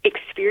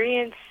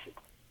experience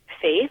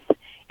faith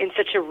in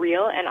such a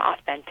real and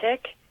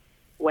authentic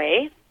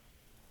way.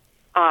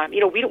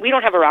 We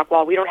don't have a rock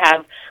wall. We don't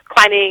have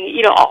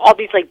climbing. All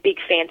these big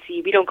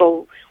fancy. We don't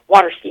go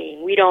water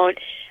skiing. We don't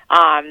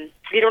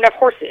have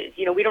horses.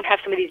 We don't have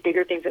some of these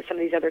bigger things that some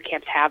of these other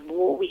camps have.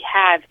 What we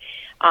have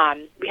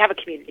a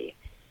community.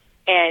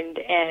 And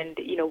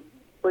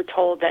we're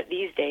told that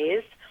these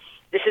days,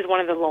 this is one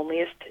of the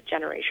loneliest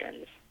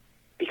generations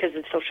because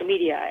of social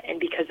media and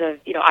because of,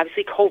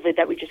 obviously COVID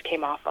that we just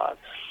came off of.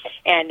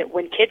 And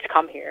when kids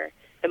come here,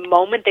 the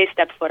moment they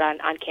step foot on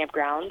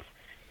campgrounds,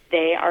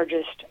 they are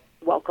just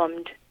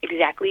welcomed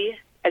exactly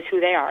as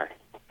who they are,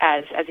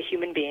 as a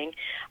human being,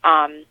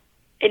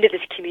 into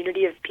this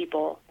community of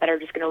people that are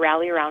just going to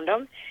rally around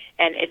them.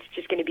 And it's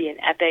just going to be an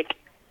epic,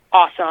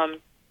 awesome,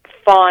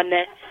 fun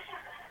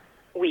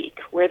week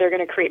where they're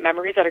going to create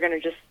memories that are going to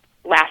just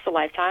last a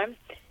lifetime,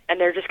 and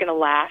they're just going to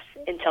laugh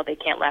until they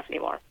can't laugh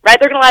anymore, right?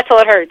 They're going to laugh till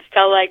it hurts,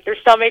 till their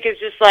stomach is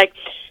just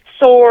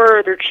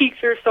sore, their cheeks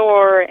are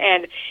sore,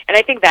 and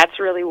I think that's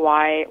really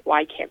why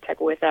Camp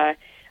Tekakwitha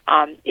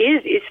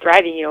is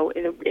thriving.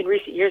 In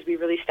recent years, we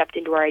really stepped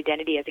into our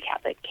identity as a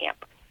Catholic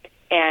camp,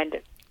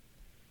 and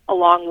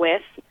along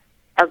with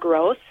our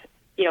growth,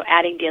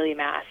 adding daily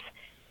mass,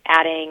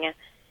 adding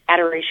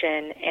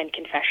adoration and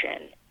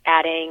confession,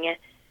 adding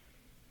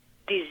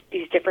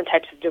these different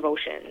types of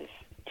devotions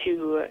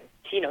to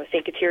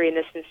St. Kateri in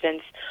this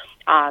instance,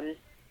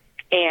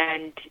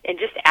 and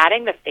just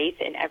adding the faith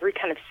in every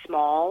kind of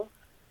small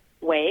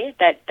way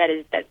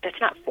that's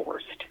not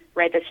forced,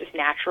 right? That's just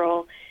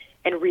natural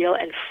and real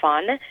and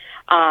fun.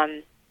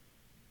 Honestly,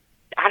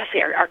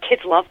 our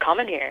kids love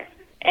coming here,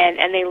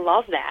 and they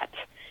love that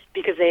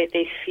because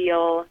they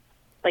feel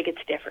like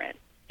it's different.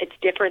 It's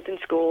different than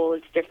school.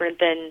 It's different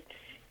than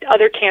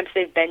other camps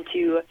they've been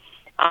to.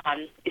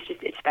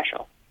 it's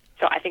special.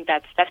 So I think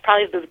that's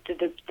probably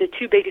the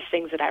two biggest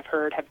things that I've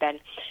heard have been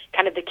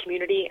kind of the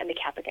community and the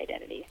Catholic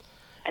identity.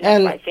 And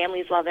that's why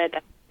families love it,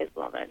 that's why kids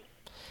love it.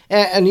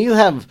 And you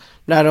have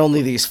not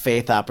only these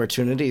faith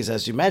opportunities,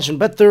 as you mentioned,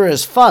 but there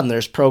is fun.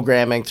 There's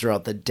programming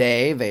throughout the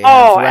day. They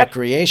have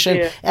recreation.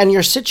 Absolutely. And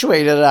you're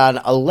situated on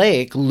a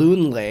lake,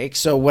 Loon Lake.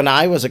 So when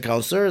I was a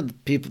counselor,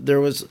 there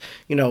was,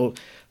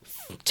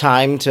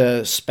 time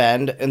to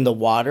spend in the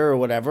water or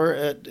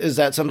whatever. Is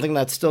that something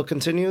that still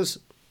continues?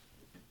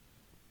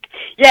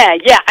 Yeah.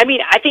 I mean,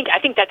 I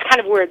think that's kind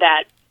of where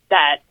that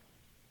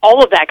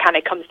all of that kind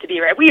of comes to be,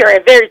 right? We are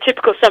a very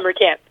typical summer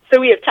camp. So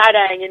we have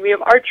tie-dyeing, and we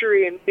have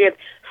archery, and we have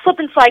slip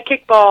and slide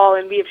kickball,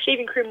 and we have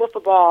shaving cream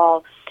wiffle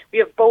ball, we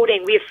have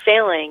boating, we have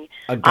sailing,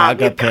 we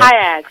have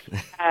kayaks, we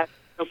have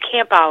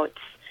camp outs,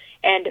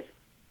 and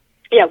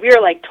yeah, we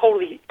are like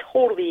totally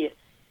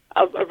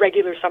a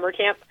regular summer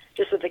camp,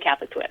 just with a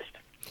Catholic twist.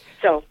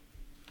 So,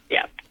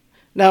 yeah.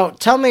 Now,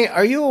 tell me,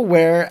 are you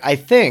aware, I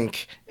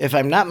think, if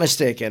I'm not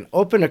mistaken,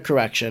 open to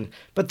correction,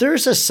 but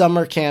there's a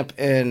summer camp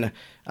in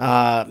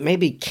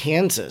maybe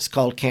Kansas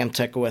called Camp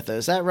Tecumseh.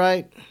 Is that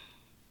right?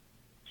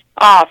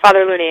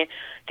 Father Looney,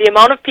 the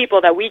amount of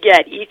people that we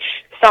get each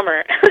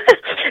summer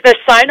that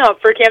sign up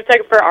for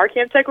our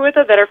Camp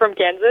Tecumseh that are from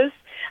Kansas,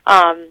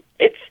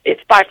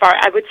 it's by far,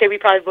 I would say we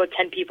probably have about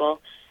 10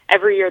 people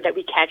every year that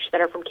we catch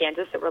that are from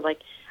Kansas that were like,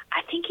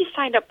 I think you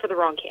signed up for the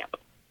wrong camp.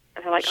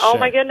 And they're like, oh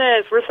my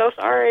goodness, we're so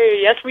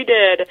sorry. Yes, we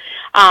did.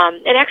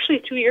 And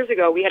actually 2 years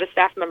ago, we had a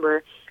staff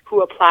member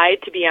who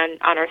applied to be on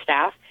our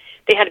staff.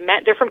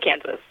 They're from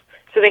Kansas.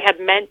 So they had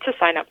meant to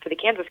sign up for the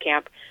Kansas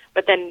camp,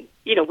 but then,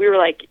 we were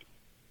like,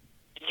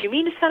 do you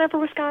mean to sign up for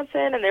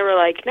Wisconsin? And they were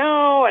like,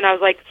 no. And I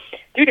was like,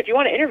 dude, if you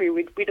want to interview,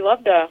 we'd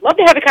love to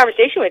have a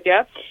conversation with you.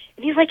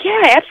 And he's like,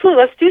 yeah,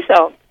 absolutely, let's do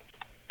so.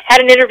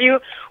 Had an interview.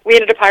 We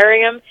ended up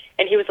hiring him,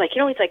 and he was like,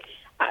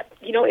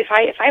 if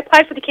I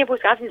applied for the camp in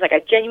Wisconsin, he's like, I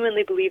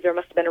genuinely believe there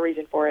must have been a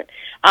reason for it.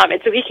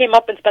 And so he came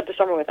up and spent the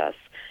summer with us.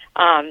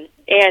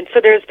 And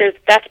so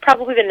that's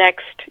probably the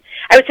next.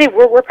 I would say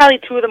we're probably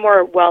two of the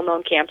more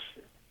well-known camps,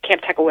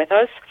 Camp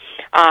Tecumseh.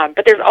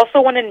 But there's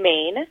also one in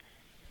Maine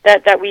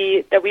that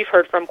we've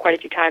heard from quite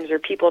a few times, or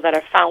people that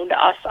have found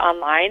us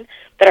online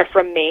that are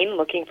from Maine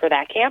looking for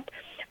that camp.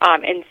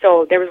 And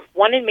so there was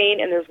one in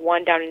Maine, and there's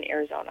one down in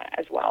Arizona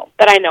as well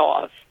that I know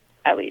of,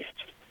 at least.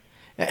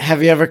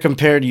 Have you ever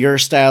compared your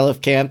style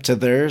of camp to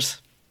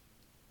theirs?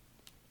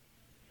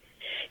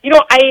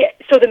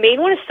 So the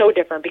Maine one is so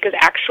different because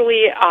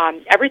actually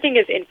everything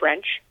is in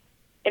French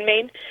in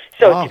Maine.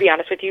 So to be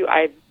honest with you,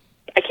 I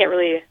can't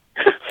really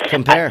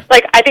compare.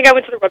 I think I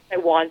went to the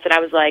website once and I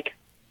was like,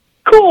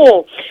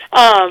 cool.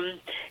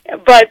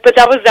 But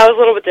that was a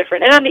little bit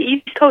different. And on the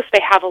East Coast,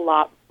 they have a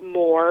lot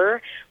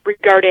more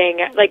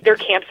regarding, their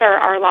camps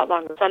are a lot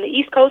longer. So on the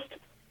East Coast,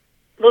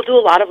 they'll do a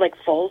lot of,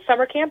 full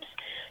summer camps.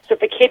 So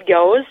if a kid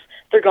goes,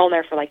 they're going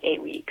there for,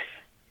 8 weeks,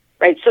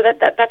 right? So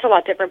that's a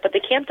lot different. But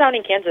the camp down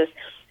in Kansas,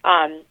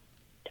 I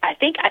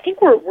think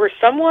we're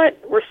somewhat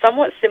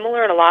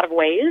similar in a lot of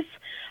ways.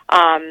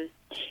 And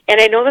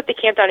I know that the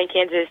camp down in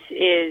Kansas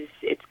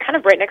it's kind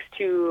of right next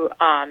to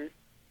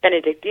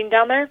Benedictine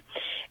down there,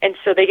 and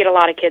so they get a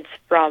lot of kids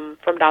from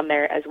down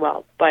there as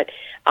well. But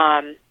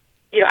I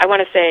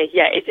want to say,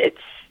 yeah,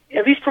 it's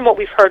at least from what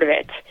we've heard of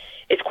it,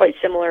 it's quite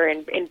similar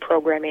in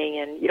programming,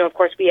 and of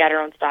course we add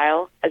our own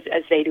style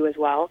as they do as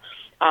well,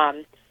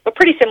 but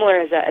pretty similar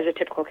as a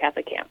typical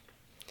Catholic camp.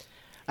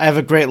 I have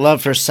a great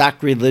love for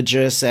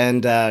Sacrilegious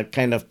and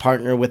kind of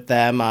partner with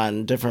them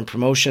on different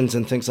promotions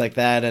and things like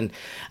that. And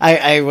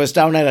I was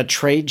down at a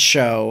trade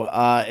show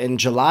in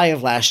July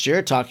of last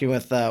year talking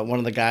with one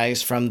of the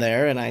guys from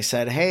there, and I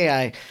said,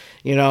 hey,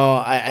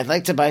 I'd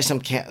like to buy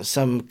some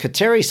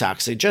Kateri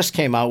socks. They just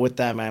came out with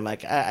them. And I'm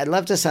like, I'd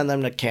love to send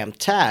them to Camp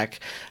Tech.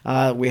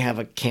 We have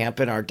a camp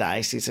in our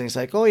diocese. And he's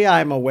like, oh, yeah,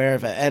 I'm aware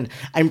of it. And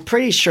I'm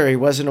pretty sure he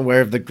wasn't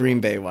aware of the Green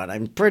Bay one.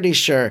 I'm pretty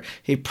sure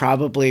he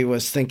probably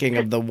was thinking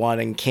of the one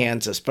in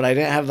Kansas. But I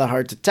didn't have the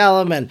heart to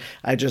tell him, and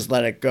I just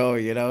let it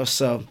go,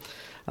 So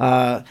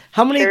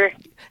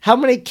how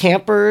many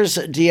campers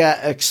do you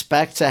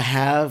expect to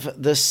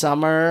have this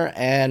summer?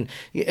 And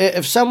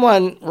if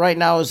someone right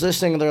now is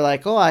listening and they're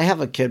like, oh, I have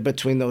a kid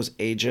between those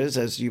ages,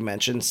 as you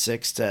mentioned,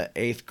 6th to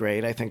 8th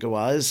grade, I think it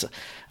was,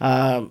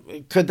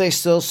 could they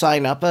still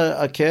sign up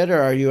a kid,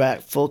 or are you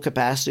at full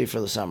capacity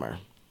for the summer?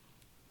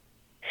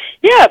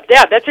 Yeah,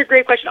 that's a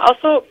great question.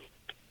 Also,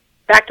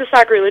 back to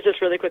Sacrilegious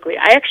really quickly.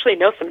 I actually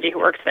know somebody who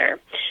works there.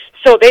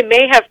 So they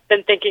may have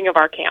been thinking of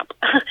our camp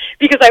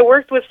because I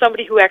worked with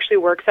somebody who actually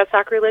works at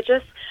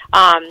Sacrilegious.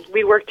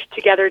 We worked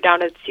together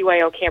down at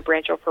CYO Camp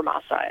Rancho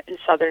Formasa in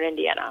southern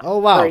Indiana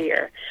for a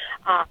year.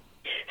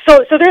 So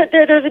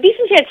there's a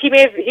decent chance he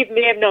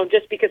may have known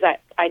just because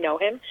I know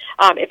him.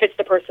 If it's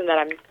the person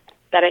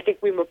that I think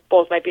we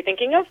both might be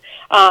thinking of.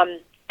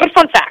 But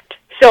fun fact.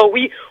 So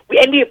we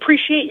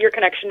appreciate your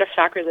connection to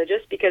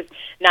Sacrilegious because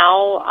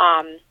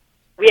now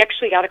we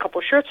actually got a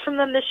couple shirts from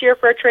them this year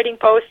for a trading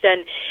post,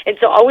 and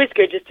so always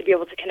good just to be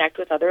able to connect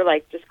with other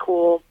just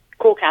cool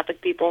cool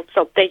Catholic people.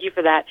 So thank you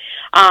for that.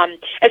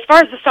 As far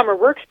as the summer,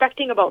 we're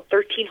expecting about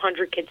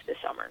 1,300 kids this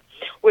summer,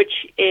 which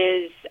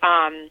is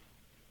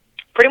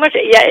pretty much,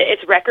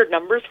 it's record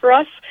numbers for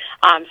us.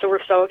 So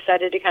we're so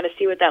excited to kind of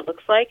see what that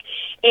looks like.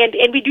 And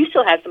we do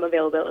still have some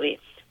availability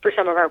for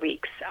some of our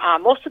weeks.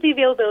 Most of the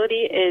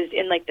availability is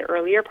in like the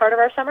earlier part of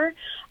our summer,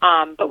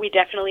 but we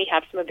definitely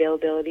have some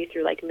availability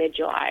through like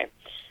mid-July.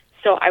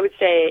 So I would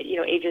say,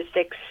 ages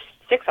 6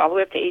 all the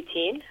way up to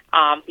 18.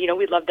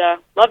 We'd love to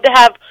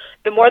have,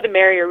 the more the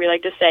merrier, we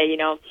like to say,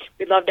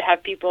 we'd love to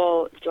have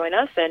people join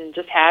us and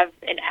just have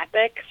an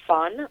epic,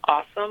 fun,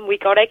 awesome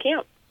week out at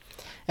camp.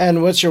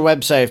 And what's your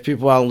website if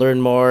people want to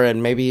learn more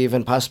and maybe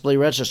even possibly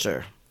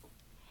register?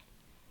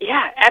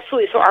 Yeah,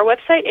 absolutely. So our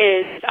website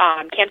is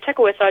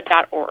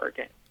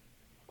camptekawitha.org,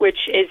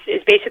 which is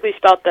basically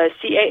spelled the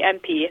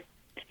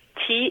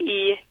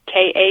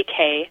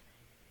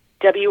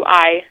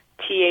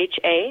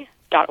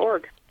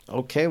CampTekawitha.org.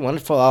 Okay,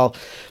 wonderful. I'll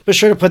be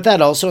sure to put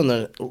that also in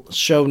the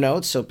show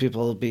notes so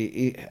people will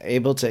be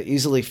able to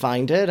easily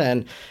find it.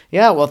 And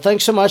yeah, well,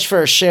 thanks so much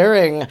for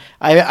sharing.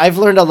 I've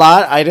learned a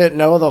lot. I didn't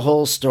know the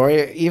whole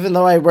story. Even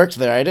though I worked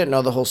there, I didn't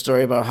know the whole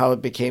story about how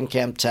it became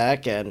Camp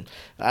Tech, and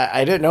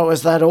I didn't know it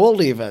was that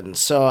old even.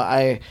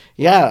 So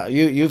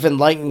you've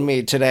enlightened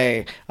me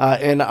today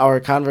in our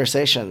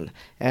conversation.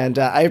 And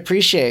I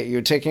appreciate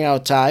you taking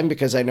out time,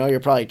 because I know you're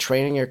probably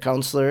training your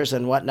counselors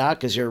and whatnot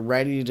because you're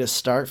ready to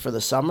start for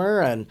the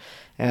summer.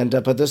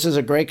 But this is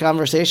a great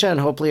conversation, and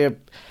hopefully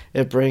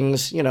it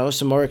brings,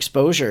 some more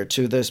exposure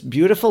to this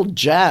beautiful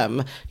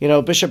gem.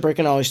 Bishop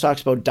Bricken always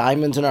talks about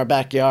diamonds in our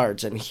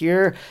backyards, and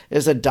here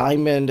is a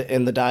diamond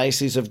in the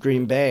Diocese of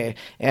Green Bay,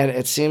 and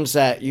it seems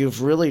that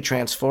you've really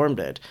transformed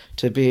it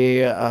to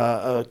be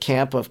a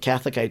camp of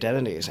Catholic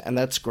identities, and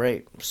that's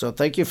great. So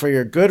thank you for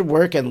your good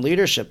work and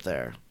leadership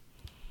there.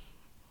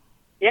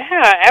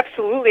 Yeah,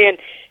 absolutely, and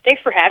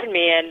thanks for having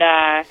me,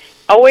 and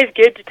always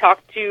good to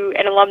talk to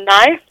an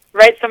alumni,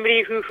 right?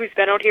 Somebody who's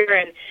been out here,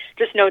 and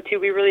just know, too,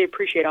 we really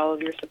appreciate all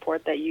of your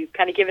support that you've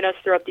kind of given us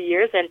throughout the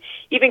years, and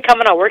even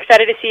coming out. We're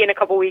excited to see you in a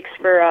couple weeks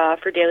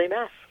for daily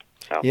Mass.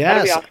 So yes,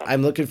 that'll be awesome.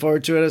 I'm looking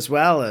forward to it as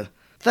well.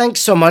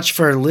 Thanks so much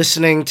for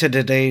listening to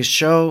today's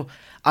show.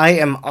 I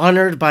am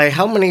honored by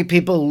how many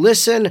people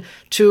listen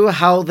to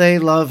How They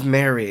Love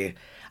Mary.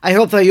 I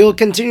hope that you'll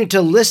continue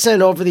to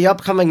listen over the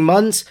upcoming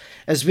months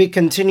as we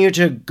continue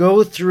to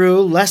go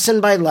through, lesson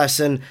by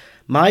lesson,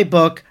 my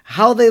book,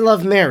 How They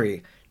Love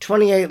Mary,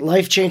 28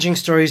 Life-Changing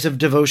Stories of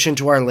Devotion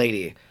to Our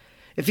Lady.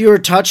 If you were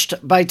touched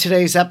by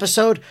today's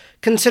episode,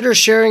 consider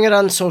sharing it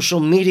on social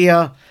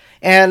media.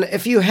 And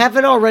if you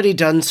haven't already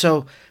done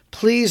so,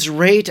 please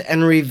rate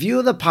and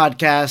review the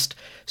podcast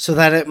so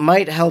that it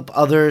might help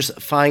others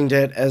find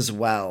it as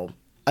well.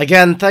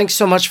 Again, thanks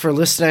so much for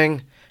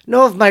listening.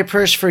 Know of my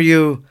prayers for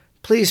you.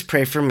 Please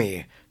pray for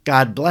me.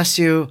 God bless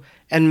you,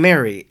 and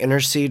Mary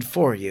intercede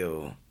for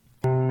you.